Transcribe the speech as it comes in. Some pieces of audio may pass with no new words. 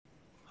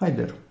Hi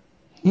there.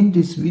 In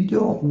this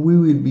video we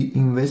will be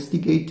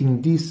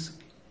investigating this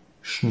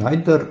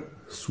Schneider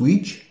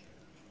switch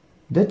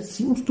that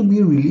seems to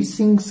be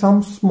releasing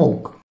some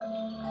smoke.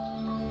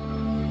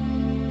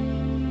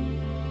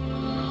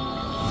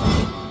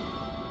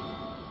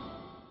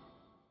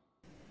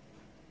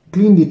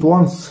 Cleaned it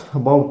once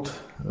about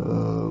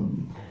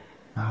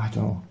I don't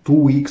know, 2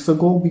 weeks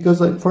ago,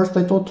 because at first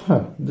I thought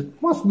that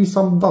must be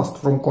some dust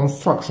from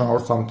construction or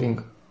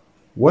something.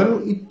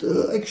 Well, it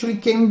actually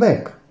came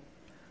back.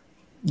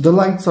 The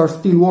lights are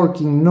still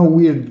working, no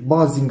weird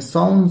buzzing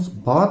sounds,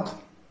 but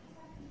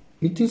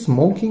it is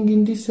smoking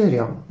in this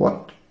area.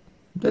 What?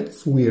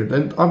 That's weird.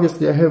 And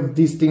obviously I have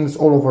these things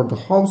all over the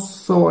house,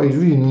 so I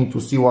really need to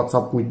see what's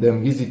up with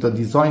them. Is it a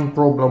design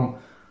problem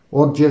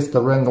or just a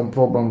random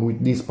problem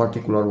with this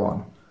particular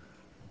one?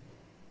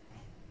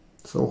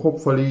 So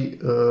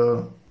hopefully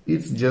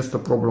it's just a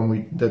problem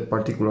with that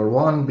particular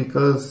one,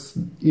 because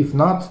if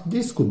not,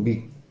 this could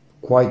be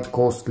quite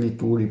costly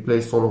to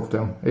replace all of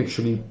them.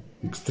 Actually,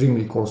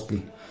 extremely costly.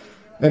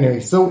 Anyway,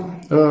 so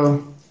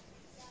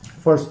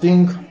first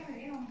thing,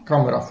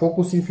 camera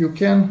focus if you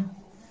can.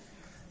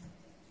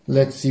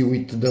 Let's see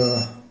with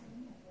the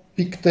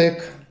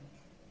PicTech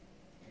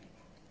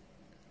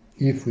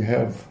if we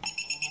have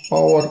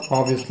power.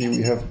 Obviously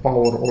we have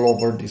power all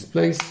over this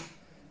place.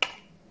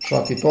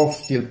 Shut it off,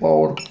 still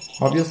power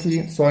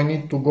obviously, so I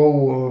need to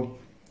go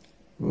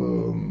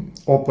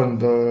open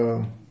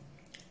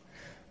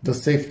the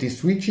safety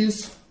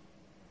switches,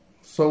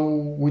 so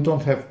we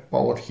don't have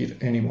power here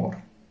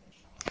anymore.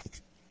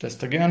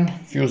 Test again.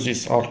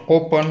 Fuses are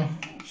open,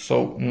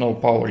 so no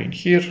power in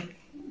here.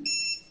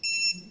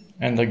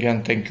 And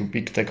again, thank you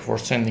PicTech for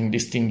sending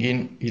this thing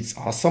in, it's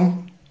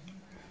awesome.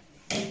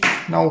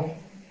 Now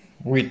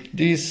with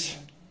this,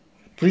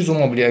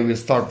 presumably I will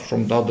start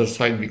from the other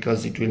side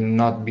because it will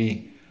not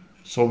be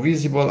so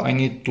visible. I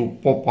need to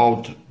pop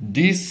out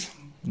this,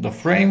 the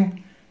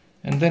frame,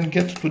 and then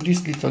get to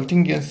this little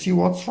thing and see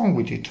what's wrong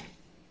with it.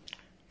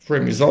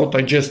 Frame is out,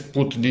 I just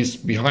put this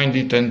behind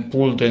it and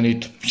pulled and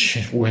it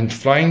went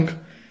flying.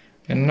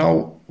 And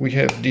now we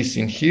have this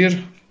in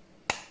here.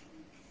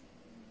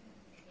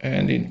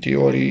 And in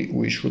theory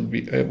we should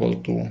be able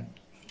to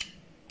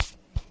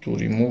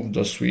remove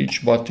the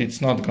switch, but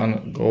it's not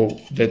gonna go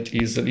that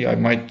easily. I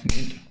might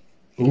need...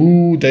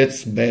 Ooh,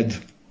 that's bad.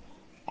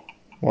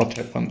 What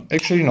happened?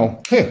 Actually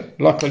no. Hey,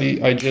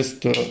 luckily I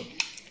just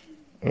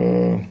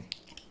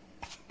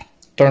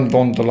turned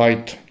on the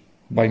light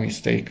by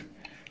mistake.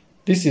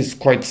 This is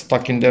quite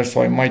stuck in there,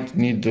 so I might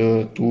need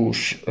to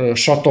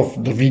shut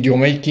off the video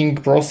making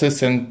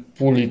process and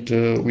pull it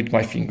with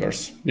my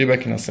fingers. Be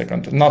back in a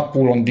second. Not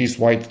pull on this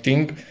white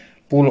thing,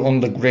 pull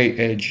on the gray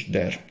edge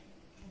there.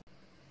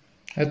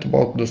 At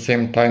about the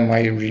same time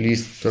I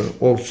released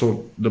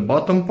also the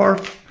bottom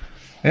part,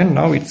 and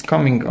now it's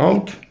coming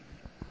out.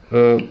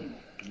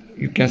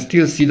 You can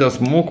still see the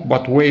smoke,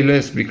 but way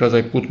less because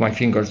I put my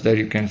fingers there.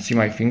 You can see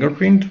my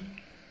fingerprint,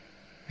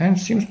 and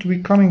seems to be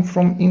coming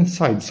from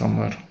inside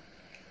somewhere.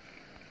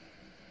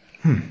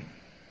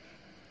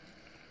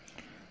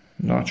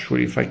 Not sure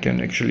if I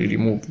can actually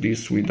remove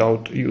this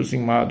without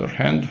using my other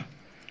hand.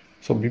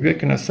 So be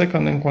back in a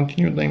second and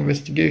continue the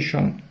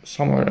investigation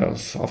somewhere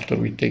else after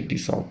we take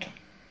this out.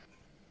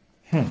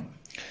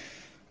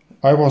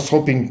 I was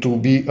hoping to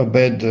be a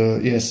bad,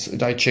 yes,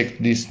 I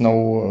checked this,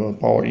 no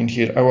power in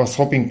here. I was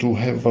hoping to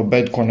have a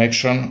bad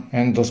connection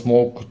and the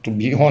smoke to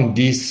be on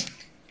this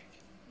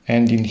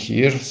and in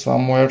here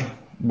somewhere,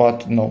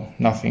 but no,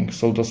 nothing.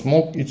 So the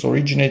smoke, it's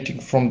originating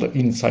from the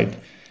inside.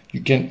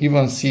 You can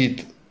even see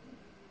it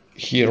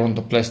here on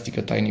the plastic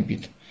a tiny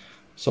bit.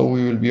 So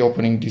we will be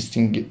opening this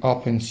thing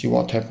up and see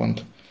what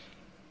happened.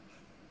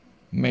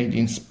 Made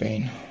in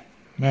Spain.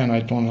 Man, I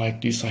don't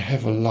like this. I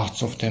have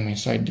lots of them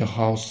inside the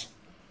house.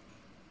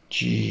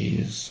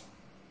 Jeez.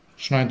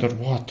 Schneider,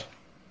 what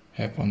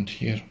happened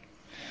here?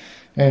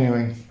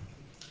 Anyway.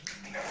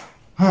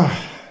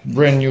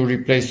 Brand new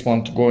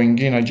replacement going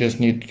in. I just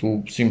need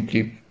to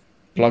simply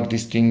plug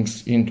these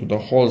things into the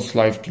holes,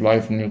 live to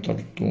live, neutral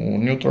to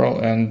neutral,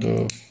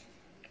 and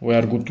we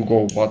are good to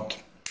go. But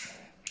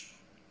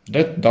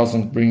that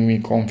doesn't bring me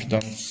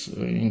confidence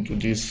into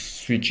these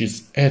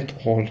switches at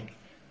all.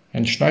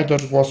 And Schneider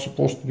was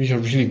supposed to be a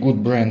really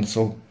good brand,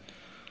 so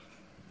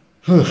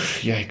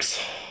yikes.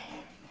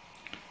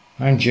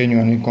 I'm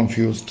genuinely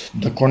confused.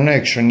 The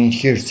connection in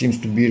here seems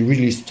to be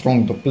really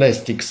strong. The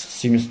plastics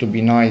seems to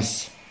be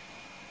nice.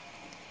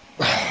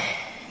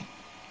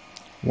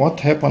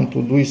 What happened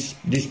to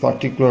this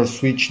particular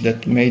switch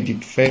that made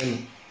it fail?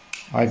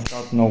 I've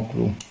got no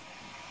clue.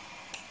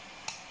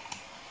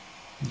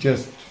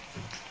 Just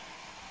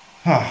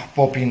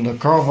pop in the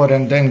cover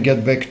and then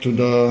get back to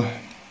the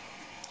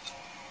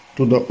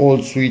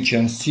old switch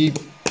and see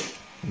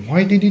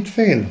why did it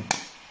fail.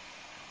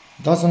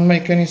 Doesn't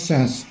make any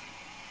sense.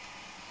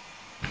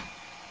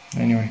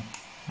 Anyway,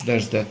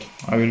 there's that.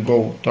 I will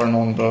go turn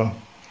on the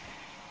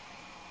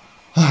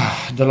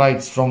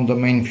lights from the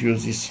main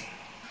fuses.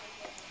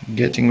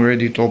 Getting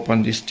ready to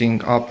open this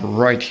thing up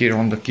right here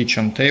on the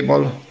kitchen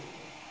table.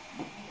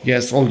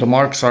 Yes, all the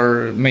marks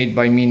are made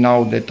by me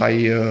now that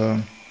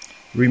I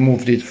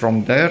removed it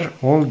from there,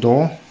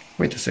 although,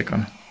 wait a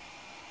second.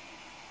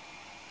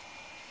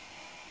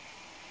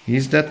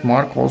 Is that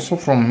mark also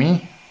from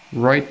me,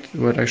 right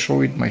where I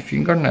show it my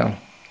fingernail?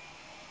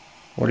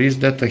 Or is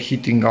that a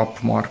heating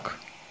up mark?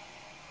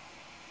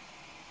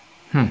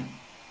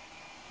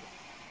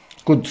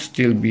 Could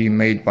still be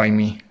made by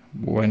me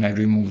when I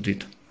removed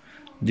it.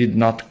 Did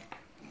not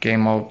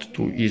came out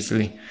too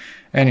easily.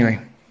 Anyway,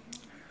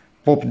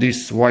 pop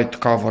this white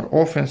cover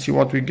off and see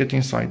what we get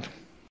inside.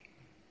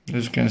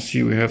 As you can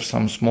see, we have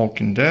some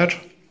smoke in there.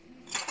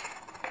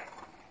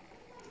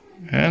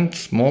 And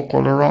smoke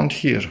all around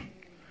here.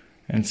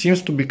 And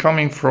seems to be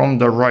coming from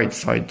the right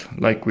side,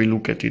 like we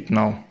look at it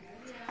now.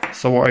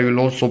 So I will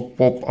also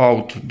pop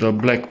out the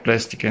black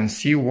plastic and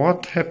see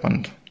what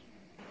happened.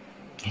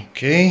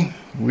 Okay,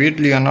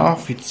 weirdly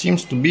enough, it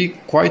seems to be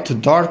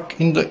quite dark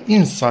in the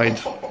inside.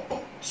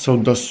 So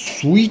the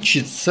switch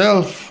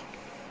itself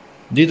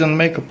didn't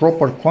make a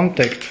proper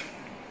contact.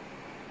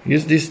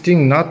 Is this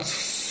thing not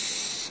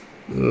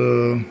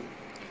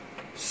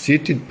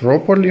seated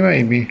properly,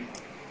 maybe?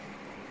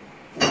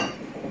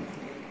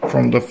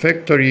 From the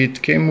factory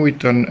it came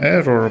with an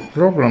error, a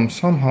problem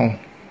somehow.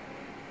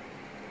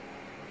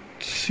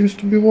 It seems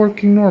to be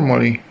working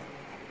normally.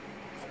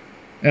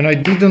 And I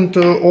didn't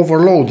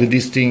overload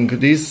this thing.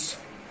 This,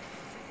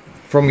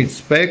 from its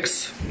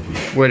specs,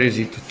 where is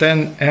it?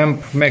 10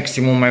 amp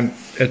maximum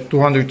at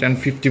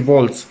 250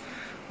 volts.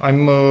 I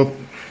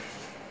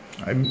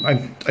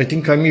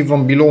think I'm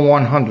even below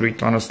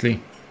 100,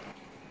 honestly.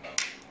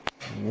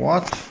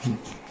 What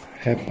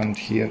happened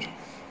here?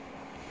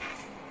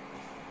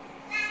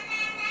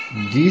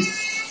 This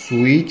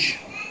switch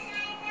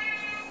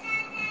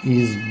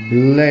is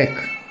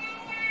black.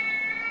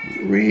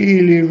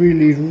 Really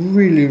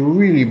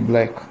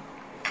black.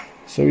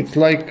 So it's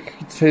like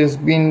it has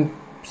been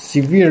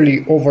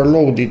severely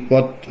overloaded,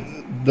 but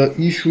the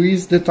issue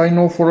is that I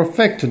know for a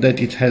fact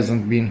that it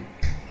hasn't been.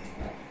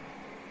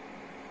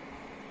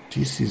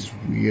 This is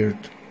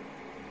weird.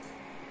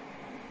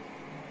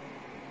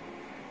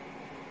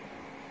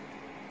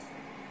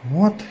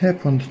 What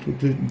happened to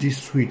this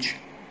switch?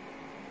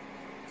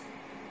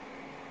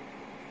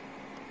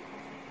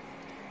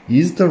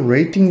 Is the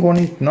rating on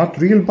it not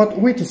real? But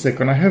wait a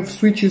second, I have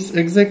switches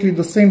exactly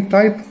the same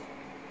type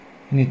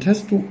and it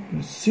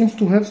seems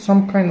to have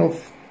some kind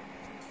of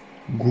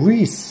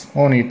grease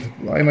on it.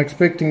 I'm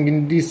expecting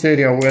in this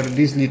area where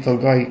this little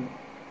guy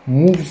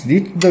moves,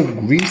 did the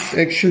grease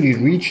actually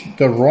reach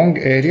the wrong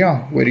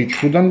area where it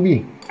shouldn't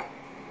be?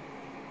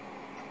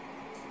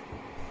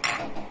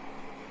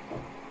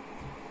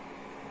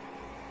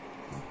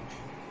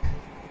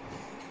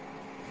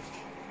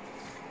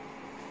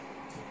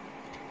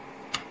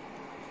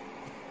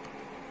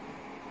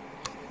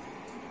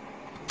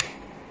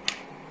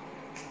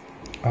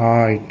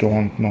 I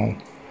don't know.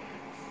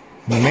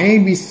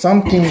 Maybe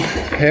something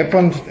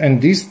happened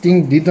and this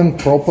thing didn't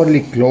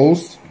properly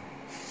close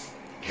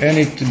and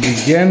it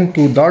began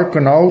to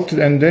darken out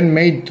and then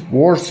made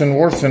worse and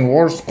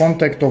worse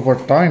contact over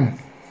time.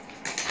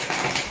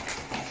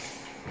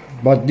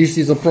 But this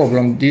is a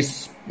problem.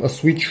 A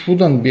switch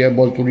shouldn't be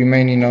able to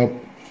remain in a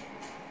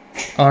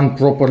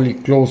improperly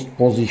closed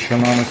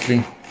position,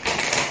 honestly.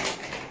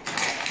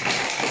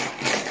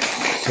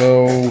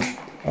 So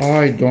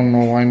I don't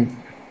know.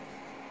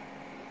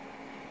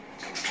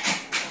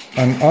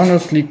 I'm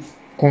honestly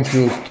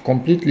confused,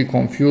 completely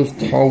confused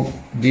how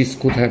this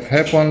could have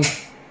happened.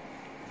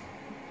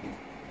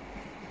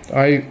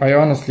 I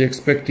honestly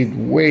expected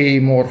way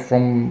more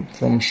from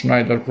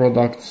Schneider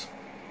products.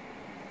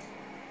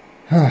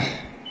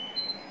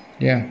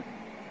 Yeah,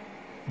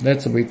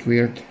 that's a bit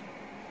weird.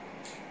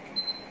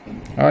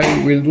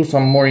 I will do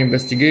some more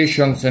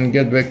investigations and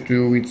get back to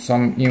you with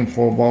some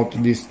info about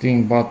this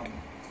thing, but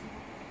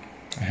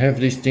I have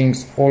these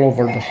things all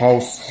over the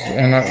house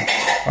and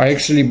I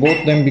actually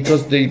bought them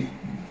because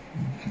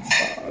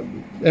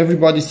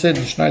everybody said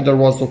Schneider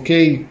was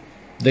okay.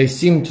 They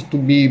seemed to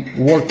be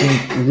working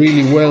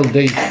really well.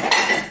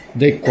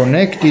 They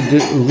connected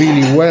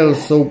really well,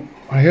 so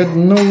I had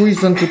no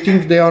reason to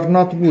think they are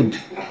not good.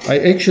 I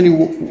actually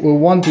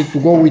wanted to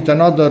go with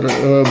another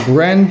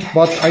brand,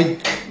 but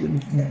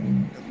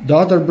the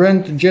other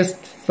brand just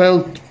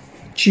felt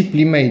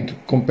cheaply made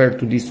compared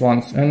to these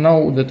ones. And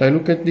now that I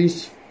look at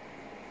this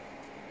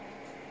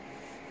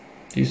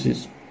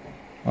is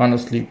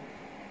honestly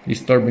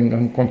disturbing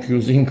and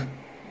confusing.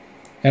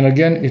 And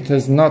again, it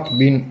has not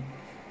been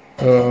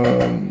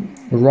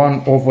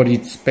run over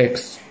its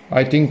specs.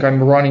 I think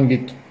I'm running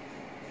it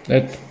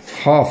at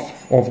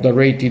half of the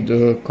rated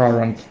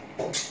current.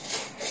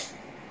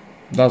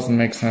 Doesn't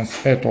make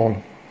sense at all.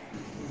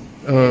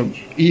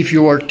 If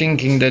you are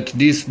thinking that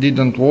this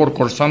didn't work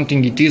or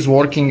something, it is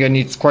working and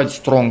it's quite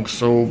strong,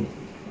 so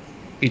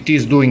it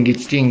is doing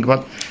its thing.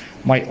 But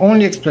my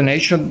only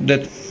explanation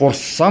that for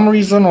some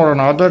reason or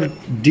another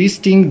this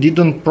thing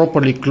didn't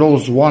properly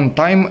close one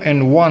time,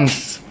 and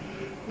once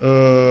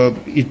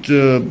it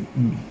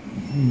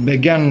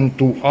began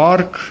to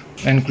arc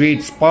and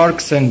create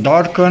sparks and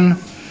darken,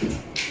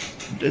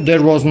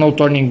 there was no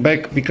turning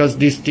back, because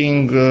this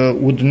thing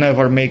would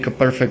never make a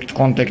perfect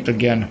contact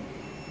again.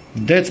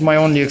 That's my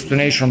only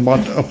explanation, but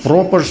a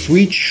proper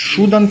switch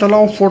shouldn't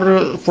allow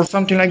for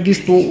something like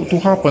this to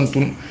happen,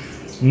 to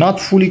not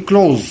fully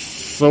close.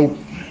 So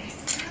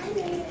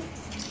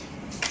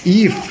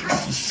if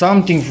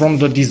something from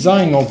the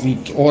design of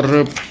it, or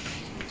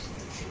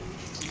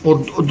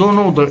don't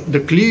know, the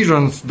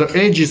clearance, the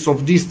edges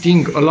of this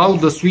thing allow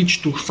the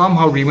switch to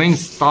somehow remain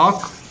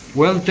stuck,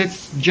 well,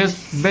 that's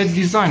just bad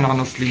design,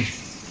 honestly.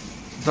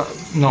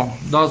 No,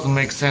 doesn't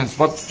make sense.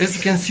 But as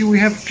you can see, we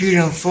have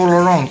clearance all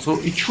around, so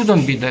it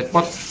shouldn't be that,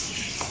 but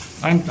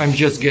I'm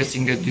just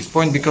guessing at this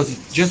point, because it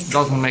just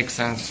doesn't make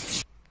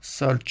sense.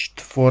 Searched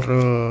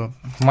for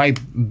my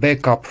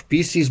backup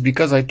pieces,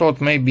 because I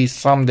thought maybe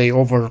someday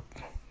over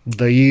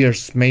the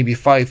years, maybe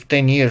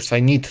 5-10 years, I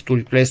need to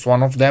replace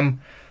one of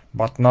them,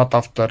 but not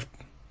after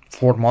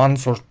 4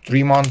 months or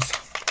 3 months,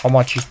 how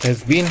much it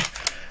has been.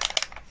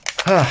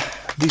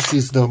 This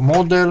is the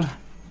model.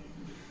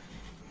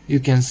 You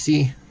can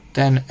see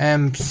 10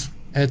 amps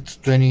at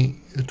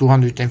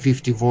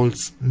 250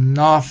 volts,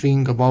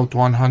 nothing about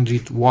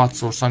 100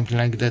 watts or something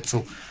like that.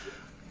 So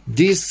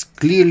this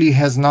clearly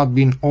has not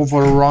been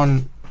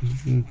overrun,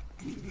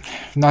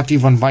 not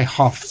even by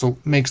half, so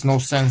makes no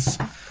sense.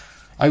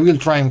 I will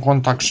try and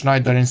contact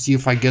Schneider and see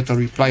if I get a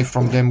reply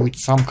from them with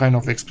some kind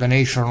of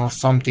explanation or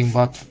something,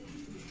 but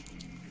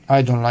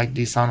I don't like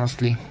this,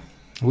 honestly.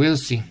 We'll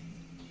see.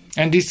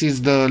 And this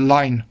is the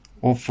line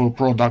of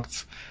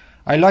products.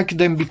 I like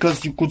them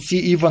because you could see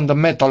even the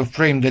metal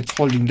frame that's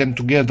holding them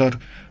together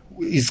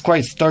is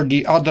quite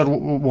sturdy. Other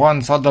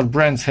ones, other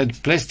brands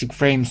had plastic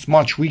frames,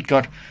 much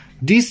weaker.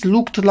 This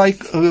looked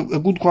like a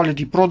good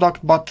quality product,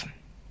 but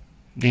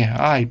yeah,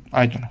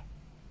 I don't know.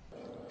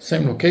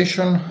 Same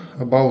location,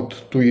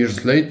 about 2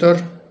 years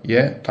later.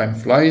 Yeah, time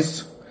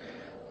flies.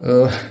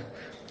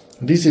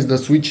 This is the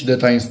switch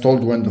that I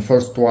installed when the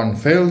first one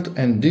failed,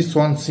 and this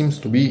one seems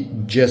to be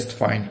just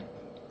fine.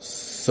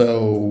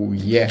 So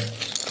yeah,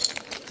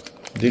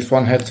 this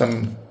one had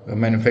some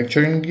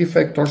manufacturing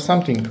defect or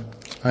something.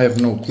 I have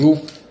no clue,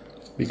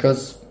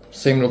 because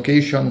same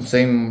location,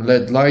 same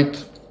LED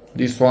light,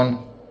 this one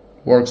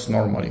works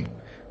normally,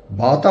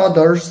 but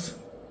others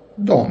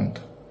don't.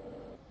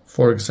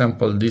 For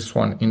example, this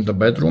one in the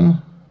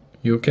bedroom,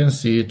 you can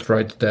see it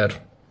right there.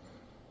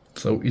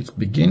 So it's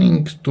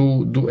beginning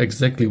to do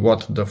exactly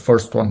what the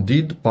first one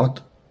did,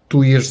 but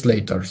 2 years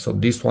later. So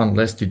this one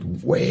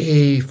lasted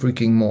way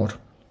freaking more.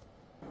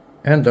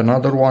 And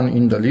another one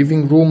in the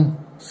living room,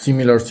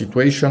 similar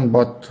situation,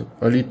 but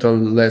a little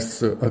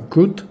less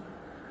acute.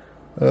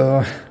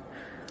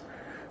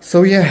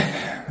 So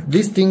yeah,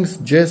 these things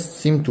just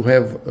seem to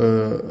have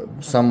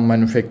some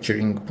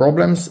manufacturing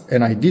problems,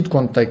 and I did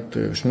contact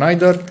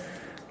Schneider.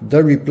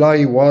 The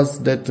reply was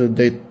that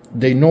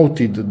they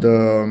noted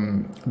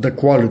the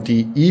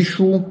quality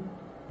issue.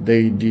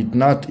 They did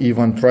not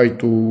even try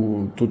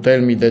to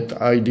tell me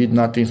that I did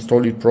not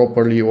install it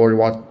properly or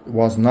what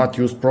was not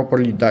used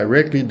properly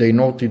directly. They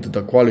noted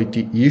the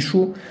quality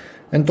issue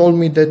and told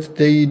me that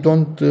they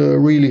don't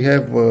really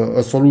have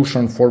a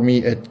solution for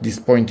me at this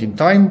point in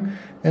time.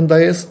 And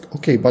I asked,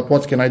 okay, but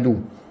what can I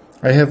do?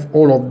 I have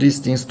all of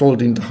this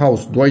installed in the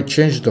house. Do I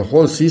change the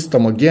whole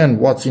system again?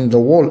 What's in the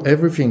wall?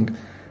 Everything?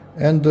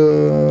 And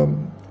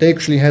they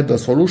actually had a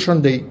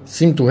solution. They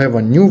seem to have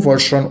a new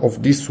version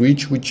of this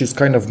switch, which is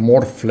kind of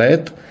more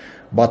flat,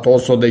 but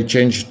also they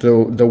changed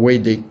the way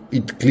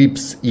it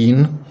clips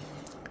in.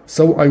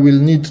 So I will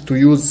need to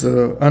use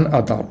an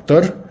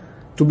adapter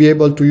to be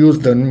able to use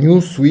the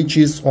new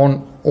switches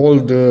on all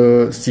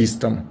the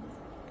system.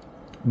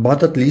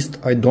 But at least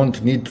I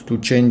don't need to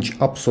change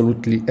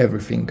absolutely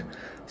everything.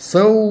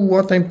 So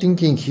what I'm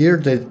thinking here,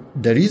 that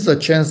there is a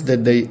chance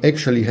that they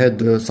actually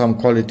had some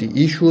quality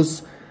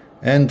issues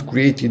and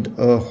created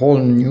a whole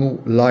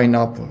new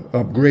lineup,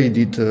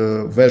 upgraded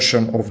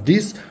version of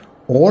this,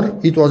 or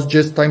it was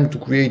just time to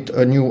create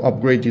a new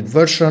upgraded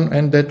version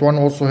and that one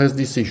also has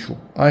this issue.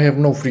 I have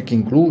no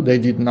freaking clue, they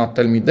did not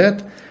tell me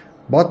that,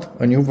 but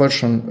a new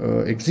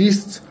version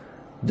exists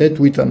that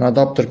with an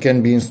adapter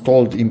can be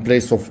installed in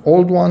place of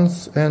old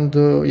ones, and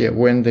yeah,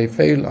 when they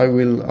fail I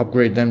will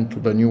upgrade them to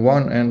the new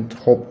one and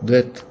hope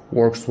that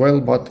works well.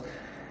 But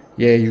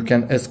yeah, you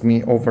can ask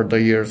me over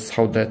the years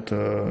how that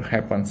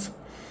happens.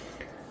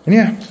 And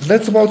yeah,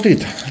 that's about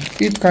it.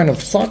 It kind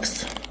of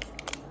sucks.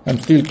 I'm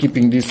still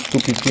keeping this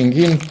stupid thing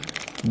in.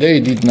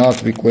 They did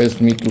not request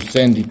me to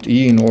send it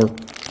in, or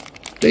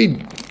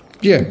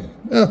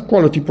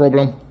quality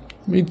problem.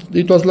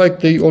 It was like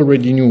they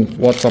already knew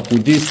what's up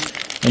with this.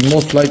 And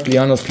most likely,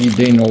 honestly,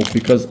 they know,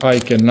 because I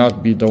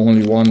cannot be the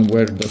only one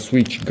where the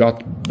switch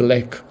got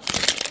black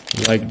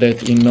like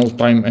that in no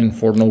time and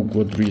for no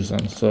good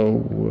reason.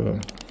 So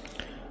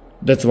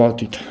that's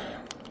about it.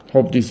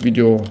 Hope this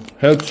video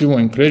helps you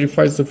and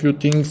clarifies a few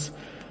things.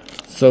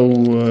 So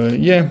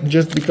yeah,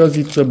 just because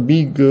it's a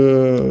big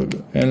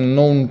and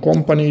known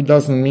company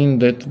doesn't mean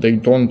that they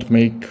don't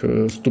make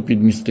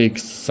stupid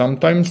mistakes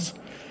sometimes.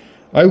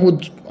 I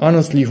would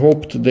honestly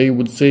hoped they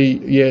would say,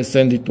 yeah,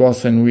 send it to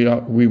us and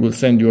we will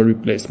send you a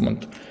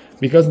replacement.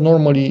 Because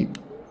normally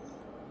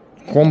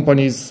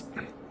companies,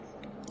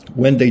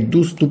 when they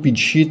do stupid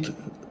shit,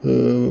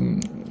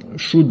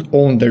 should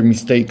own their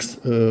mistakes,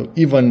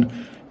 even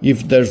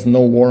if there's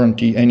no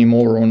warranty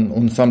anymore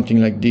on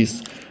something like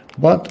this.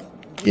 But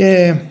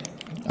yeah,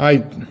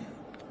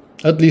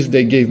 at least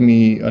they gave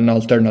me an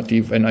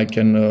alternative, and I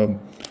can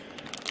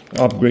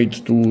upgrade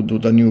to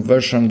the new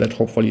version that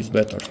hopefully is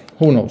better.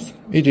 Who knows?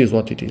 It is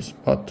what it is.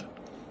 But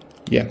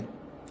yeah,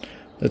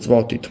 that's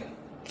about it.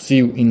 See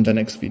you in the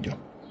next video.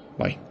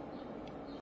 Bye.